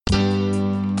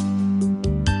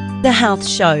The Health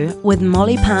Show with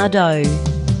Molly Pardoe.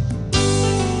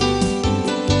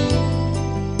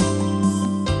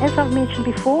 As I've mentioned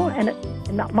before, and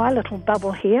in my little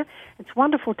bubble here, it's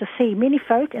wonderful to see many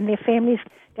folk and their families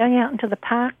going out into the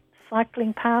park,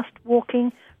 cycling past,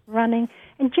 walking, running,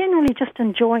 and generally just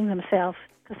enjoying themselves,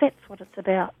 because that's what it's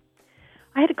about.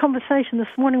 I had a conversation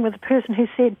this morning with a person who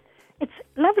said, it's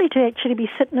lovely to actually be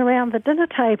sitting around the dinner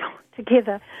table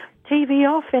together, TV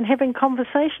off and having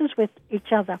conversations with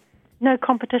each other. No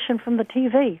competition from the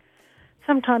TV.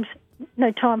 Sometimes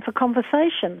no time for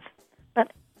conversations,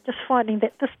 but just finding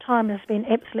that this time has been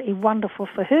absolutely wonderful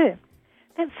for her.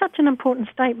 That's such an important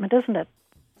statement, isn't it?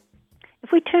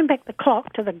 If we turn back the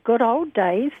clock to the good old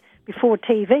days before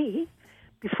TV,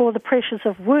 before the pressures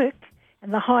of work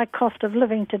and the high cost of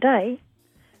living today,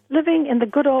 living in the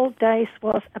good old days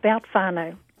was about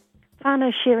whānau.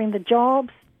 Whānau sharing the jobs.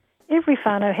 Every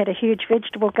whānau had a huge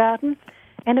vegetable garden,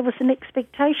 and it was an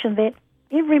expectation that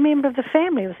every member of the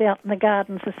family was out in the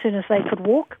gardens as soon as they could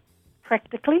walk,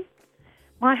 practically.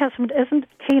 My husband isn't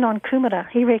keen on kumara.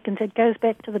 He reckons it goes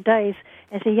back to the days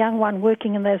as a young one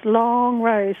working in those long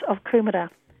rows of kumara.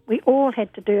 We all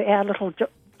had to do our little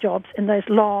jobs in those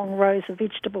long rows of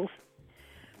vegetables.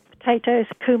 Potatoes,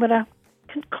 kumara,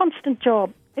 constant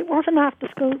job. It was an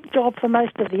after-school job for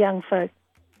most of the young folk.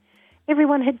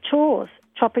 Everyone had chores.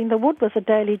 Chopping the wood was a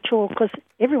daily chore because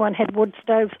everyone had wood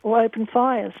stoves or open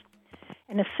fires.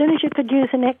 And as soon as you could use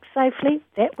an axe safely,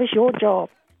 that was your job,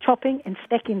 chopping and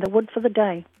stacking the wood for the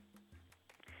day.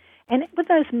 And with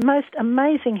those most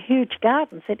amazing huge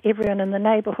gardens that everyone in the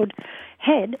neighbourhood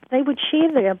had, they would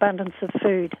share their abundance of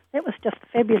food. That was just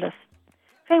fabulous.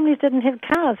 Families didn't have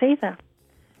cars either.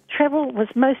 Travel was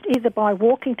most either by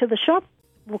walking to the shop,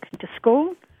 walking to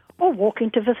school, or walking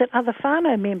to visit other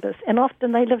whānau members, and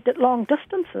often they lived at long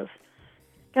distances.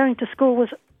 Going to school was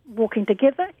walking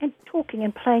together and talking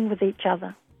and playing with each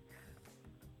other.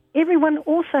 Everyone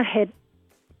also had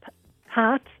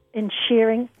part in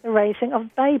sharing the raising of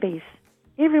babies.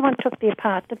 Everyone took their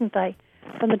part, didn't they?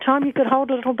 From the time you could hold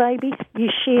a little baby, you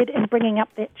shared in bringing up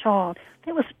that child.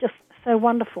 That was just so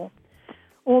wonderful.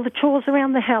 All the chores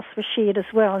around the house were shared as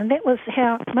well, and that was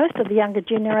how most of the younger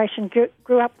generation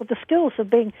grew up with the skills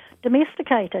of being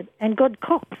domesticated and good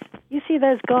cooks. You see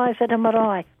those guys at a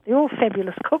marae, they're all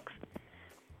fabulous cooks.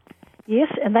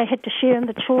 Yes, and they had to share in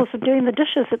the chores of doing the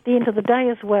dishes at the end of the day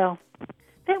as well.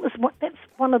 That's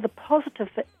one of the positive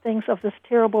things of this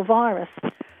terrible virus.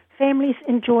 Families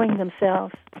enjoying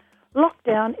themselves.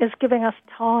 Lockdown is giving us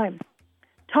time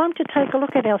to take a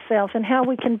look at ourselves and how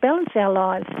we can balance our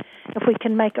lives if we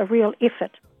can make a real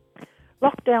effort.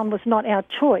 Lockdown was not our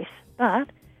choice, but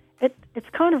it's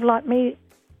kind of like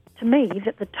to me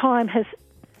that the time has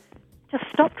just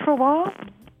stopped for a while.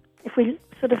 If we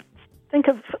sort of think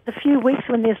of the few weeks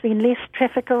when there's been less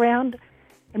traffic around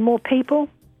and more people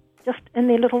just in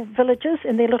their little villages,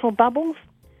 in their little bubbles,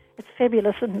 it's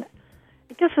fabulous, and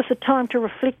it gives us a time to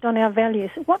reflect on our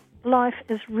values, what life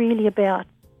is really about.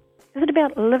 Is it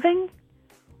about living,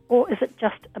 or is it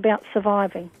just about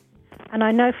surviving? And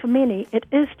I know for many it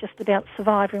is just about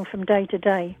surviving from day to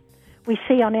day. We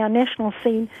see on our national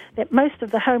scene that most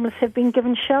of the homeless have been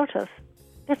given shelters.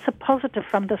 That's a positive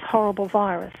from this horrible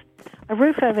virus. A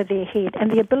roof over their head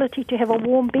and the ability to have a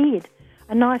warm bed,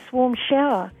 a nice warm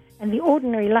shower, and the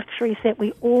ordinary luxuries that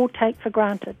we all take for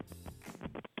granted.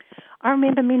 I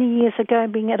remember many years ago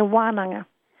being at a wānanga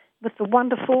with the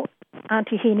wonderful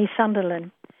Auntie Henny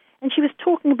Sunderland. And she was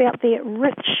talking about their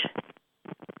rich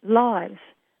lives.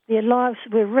 Their lives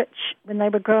were rich when they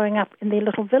were growing up in their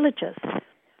little villages.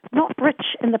 Not rich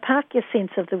in the Pākehā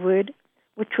sense of the word,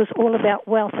 which was all about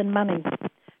wealth and money.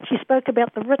 She spoke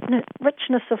about the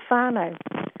richness of whānau,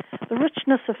 the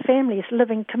richness of families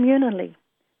living communally.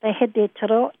 They had their te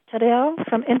reo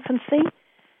from infancy,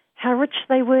 how rich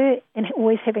they were in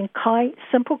always having kai,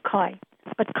 simple kai.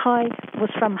 But kai was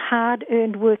from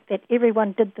hard-earned work that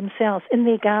everyone did themselves in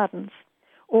their gardens.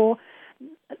 Or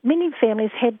many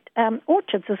families had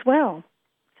orchards as well.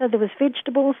 So there was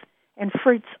vegetables and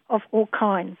fruits of all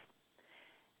kinds.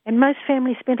 And most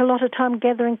families spent a lot of time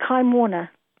gathering kai moana,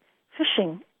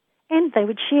 fishing. And they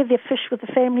would share their fish with the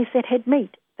families that had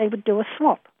meat. They would do a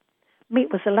swap.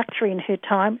 Meat was a luxury in her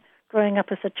time, growing up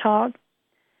as a child.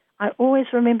 I always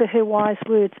remember her wise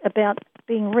words about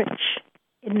being rich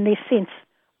in their sense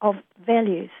of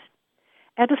values.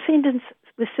 Our descendants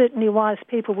were certainly wise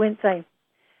people, weren't they?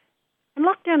 And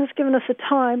lockdown has given us a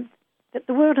time that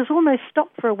the world has almost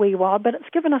stopped for a wee while, but it's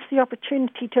given us the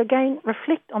opportunity to again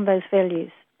reflect on those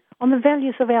values, on the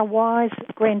values of our wise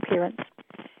grandparents.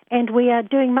 And we are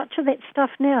doing much of that stuff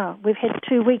now. We've had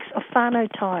 2 weeks of whānau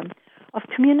time, of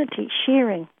community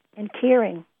sharing and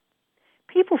caring.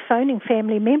 People phoning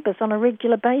family members on a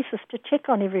regular basis to check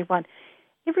on everyone.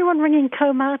 Everyone ringing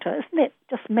kaumata. Isn't that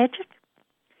just magic?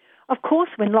 Of course,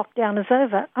 when lockdown is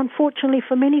over, unfortunately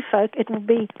for many folk, it will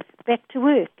be back to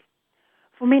work.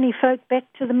 For many folk, back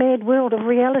to the mad world of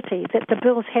reality that the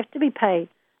bills have to be paid,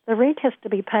 the rent has to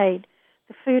be paid,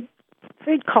 the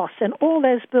food costs and all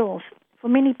those bills. For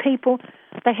many people,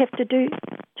 they have to do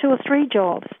 2 or 3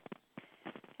 jobs.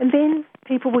 And then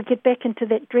people will get back into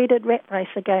that dreaded rat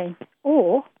race again.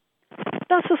 Or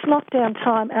does this lockdown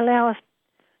time allow us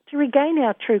to regain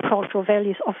our true cultural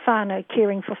values of whānau,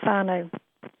 caring for whānau,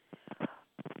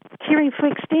 caring for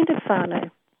extended whānau,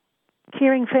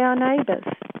 caring for our neighbours,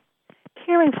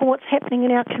 caring for what's happening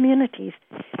in our communities,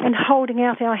 and holding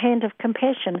out our hand of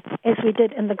compassion as we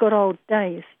did in the good old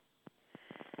days.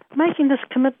 Making this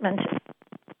commitment,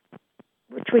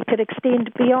 which we could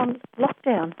extend beyond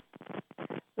lockdown.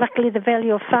 Luckily, the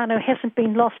value of whānau hasn't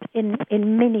been lost in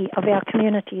many of our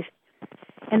communities,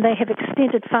 and they have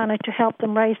extended whānau to help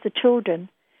them raise the children,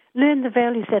 learn the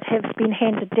values that have been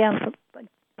handed down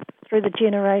through the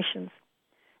generations.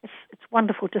 It's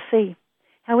wonderful to see.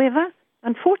 However,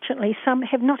 unfortunately, some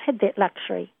have not had that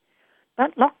luxury.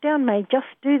 But lockdown may just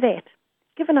do that,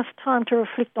 giving us time to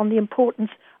reflect on the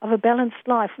importance of a balanced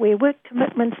life where work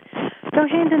commitments go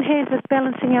hand in hand with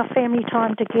balancing our family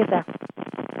time together.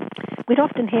 We'd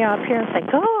often hear our parents say,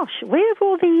 "Gosh, where have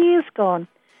all the years gone?"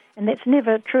 And that's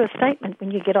never a truer statement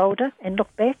when you get older and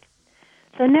look back.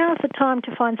 So now is the time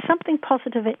to find something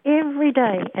positive every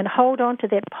day and hold on to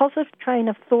that positive train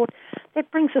of thought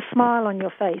that brings a smile on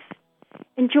your face.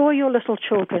 Enjoy your little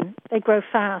children. They grow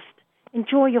fast.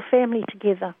 Enjoy your family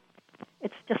together.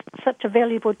 It's just such a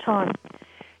valuable time.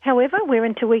 However, we're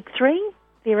into week 3.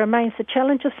 There remains the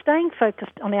challenge of staying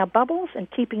focused on our bubbles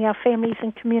and keeping our families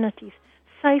and communities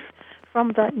safe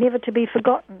from the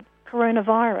never-to-be-forgotten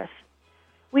coronavirus.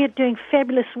 We are doing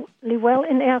fabulously well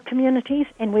in our communities,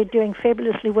 and we're doing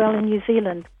fabulously well in New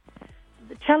Zealand.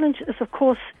 The challenge is, of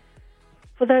course,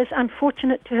 for those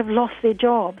unfortunate to have lost their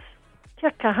jobs.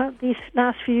 Kia kaha, these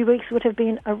last few weeks would have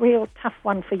been a real tough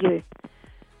one for you.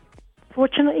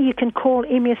 Fortunately, you can call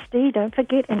MSD, don't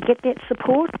forget, and get that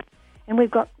support. And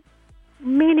we've got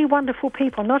many wonderful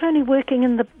people, not only working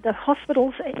in the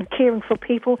hospitals and caring for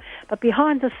people, but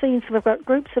behind the scenes we've got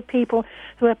groups of people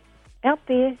who are out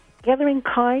there gathering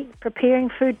kai, preparing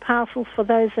food parcels for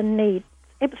those in need.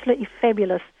 Absolutely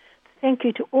fabulous. Thank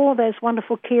you to all those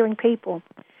wonderful caring people.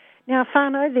 Now,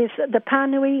 whānau, there's the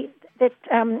pānui that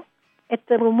at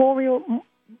the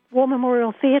War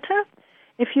Memorial Theatre.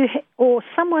 If you or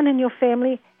someone in your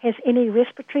family has any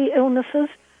respiratory illnesses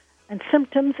and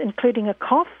symptoms, including a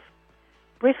cough,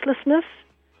 breathlessness,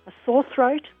 a sore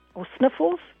throat or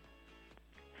sniffles,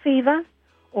 fever,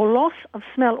 or loss of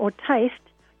smell or taste,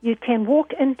 you can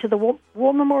walk into the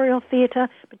War Memorial Theatre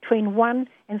between 1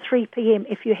 and 3 p.m.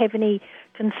 If you have any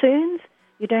concerns,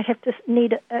 you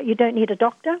don't need a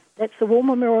doctor. That's the War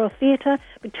Memorial Theatre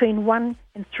between 1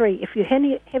 and 3. If you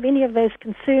have any of those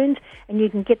concerns, and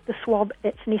you can get the swab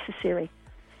that's necessary.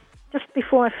 Just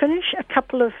before I finish, a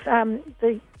couple of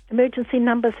the emergency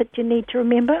numbers that you need to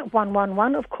remember.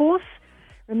 111, of course.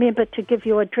 Remember to give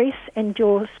your address and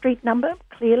your street number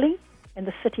clearly and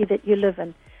the city that you live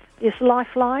in. There's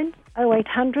Lifeline,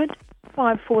 0800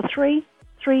 543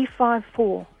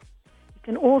 354. You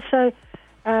can also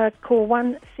call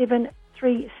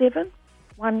 1737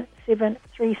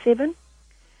 1737.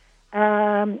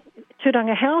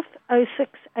 Turanga Health,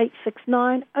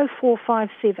 06869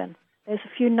 0457. There's a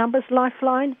few numbers.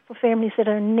 Lifeline for families that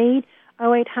are in need,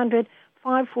 0800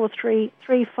 543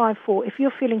 354. If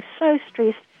you're feeling so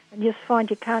stressed and you just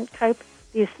find you can't cope,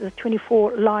 there's the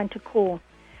 24 line to call.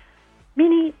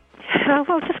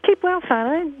 Just keep well,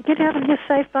 whānau. Get out of your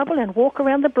safe bubble and walk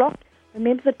around the block.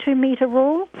 Remember the 2-metre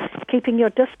rule, keeping your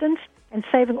distance, and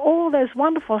saving all those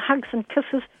wonderful hugs and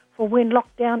kisses for when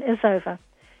lockdown is over.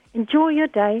 Enjoy your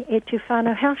day at Te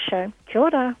Whānau House Show. Kia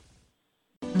ora.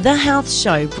 The Health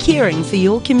Show, caring for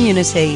your community.